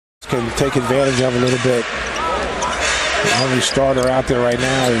Can take advantage of a little bit. The only starter out there right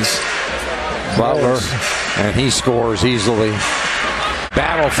now is Butler, and he scores easily.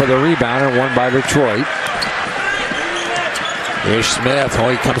 Battle for the rebound and won by Detroit. Ish Smith,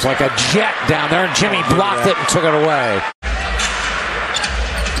 he comes like a jet down there, and Jimmy blocked it and took it away.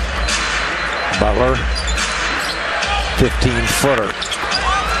 Butler, 15-footer.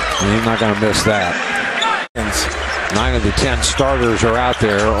 He's not going to miss that. 9 of the 10 starters are out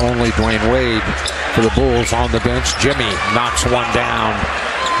there. Only Dwayne Wade for the Bulls on the bench. Jimmy knocks one down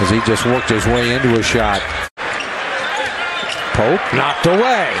as he just worked his way into a shot. Pope knocked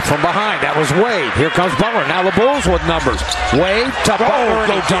away from behind. That was Wade. Here comes Butler. Now the Bulls with numbers. Wade to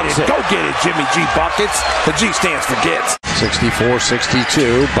Butler. Go get it. Go get it, Jimmy G. Buckets. The G stands for gets.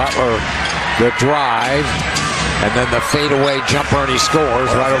 64-62. Butler, the drive. And then the fadeaway jumper, and he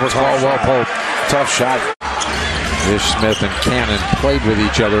scores right over Caldwell Pope. tough shot. Ish Smith and Cannon played with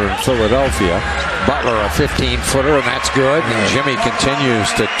each other in Philadelphia. Butler, a 15-footer, and that's good. And Jimmy continues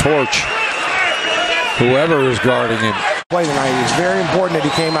to torch whoever is guarding him. Play tonight. It's very important that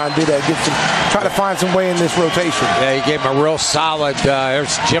he came out and did that. Try to find some way in this rotation. Yeah, he gave him a real solid.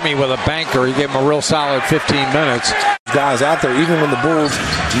 There's Jimmy with a banker. He gave him a real solid 15 minutes. Guys out there, even when the Bulls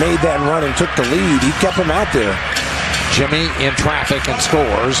made that run and took the lead, he kept them out there. Jimmy in traffic and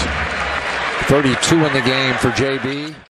scores. 32 in the game for JB.